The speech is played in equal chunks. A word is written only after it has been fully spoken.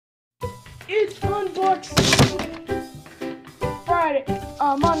It's unboxing Friday,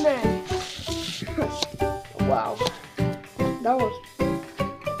 Monday. Wow, that was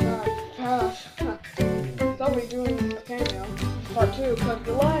fast. Thought we were doing a cameo part 2 because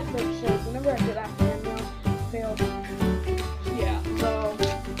the last episode, whenever I did that cameo, failed. Yeah, so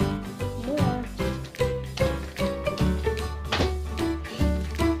more.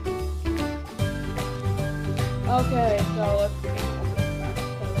 Okay, so let's begin.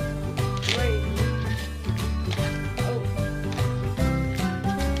 Wait. Oh.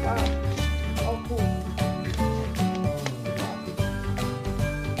 Wow. Oh, cool.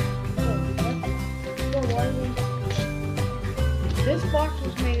 So why this box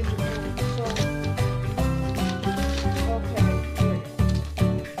was made in Japan, so okay, here we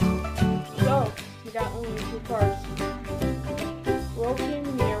go. So we got only 2 cards. Broken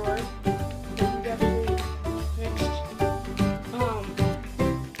mirror. We definitely fixed.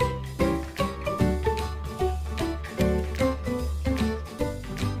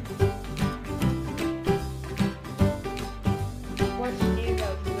 What's named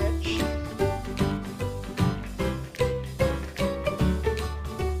as rich?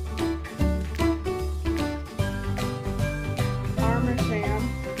 Armor Sam.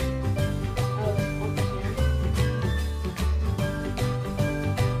 Uncle Sam.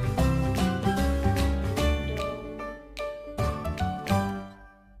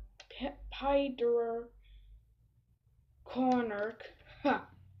 Pider Corner. Ha.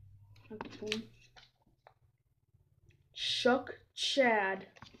 That's cool. Shuck Chad.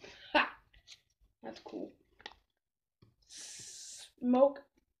 Ha. That's cool. Smoke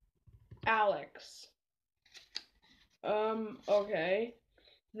Alex. Okay.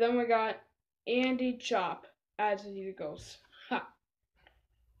 Then we got Andy Chop as he goes. Ha.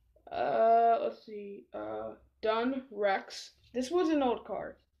 Let's see. Dun Rex. This was an old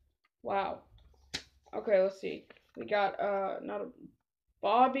card. Wow. Okay, let's see. We got not a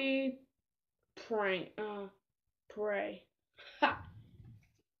Bobby Pray. Ha.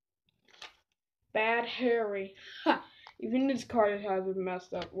 Bad Harry. Ha. Even this card has a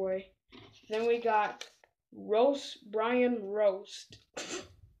messed up way. Then we got Brian Roast.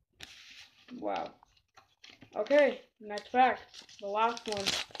 Wow. Okay, next pack. The last one.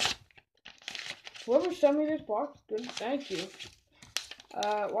 Whoever sent me this box, good, thank you.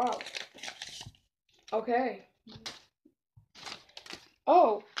 Wow. Okay.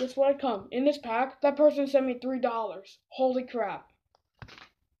 Oh, guess what? Come in this pack. That person sent me $3. Holy crap.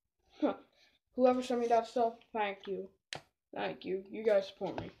 Huh. Whoever sent me that stuff, thank you. Thank you. You guys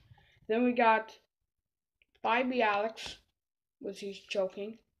support me. Then we got Baby Alex, which he's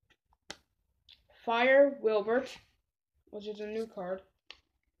choking. Fire Wilbert, which is a new card.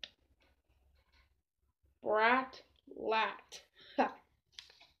 Brat Lat.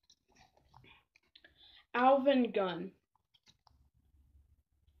 Alvin Gunn.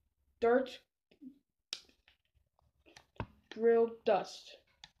 Dirt Drill Dust.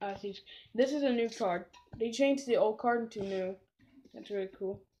 This is a new card. They changed the old card into new. That's really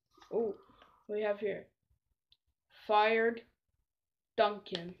cool. Oh, we have here Fired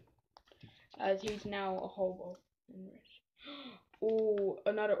Duncan, as he's now a hobo and rich. Oh,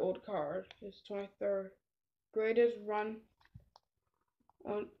 another old card. It's 23rd. Greatest run,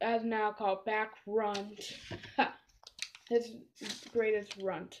 as now called Back Runt. His greatest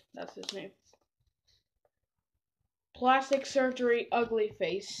runt. That's his name. Plastic surgery, ugly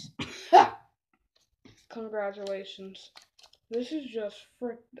face. Congratulations. This is just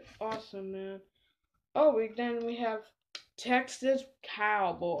frick awesome, man. Oh, then we have Texas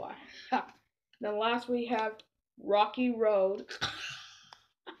Cowboy. Then last we have Rocky Road.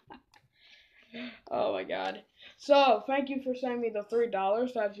 Oh my god. So, thank you for sending me the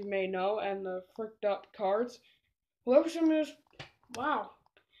 $3, as you may know, and the fricked up cards. Whoever sent me this, wow.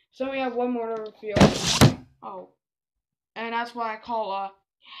 So we have one more to reveal. Oh. And that's what I call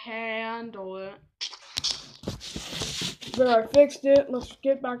handle it. But I fixed it. Let's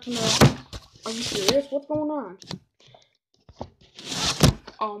get back to normal. Are you serious? What's going on?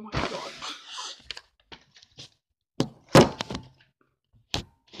 Oh my god.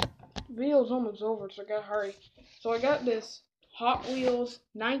 The video's almost over, so I gotta hurry. So I got this Hot Wheels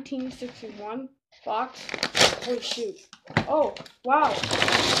 1961 box. Holy shoot. Oh, wow.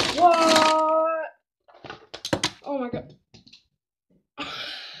 What? Oh my god.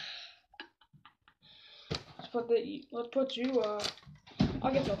 Let's put you,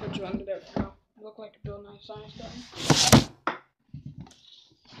 I guess I'll put you under there for now. You look like a Bill Nye Science guy.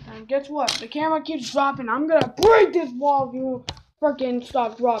 And guess what? The camera keeps dropping. I'm gonna break this wall if you freaking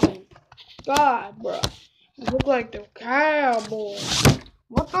stop dropping. God, bro. You look like the cowboy.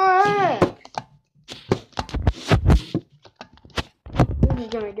 What the heck?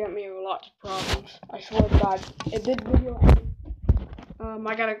 gonna get me lots of problems. I swear to God. If this video ends,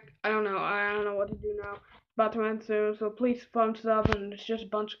 I don't know what to do now. It's about to end soon, so please thumbs up, and it's just a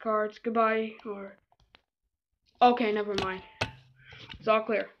bunch of cards. Goodbye, or... Okay, never mind. It's all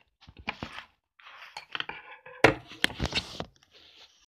clear.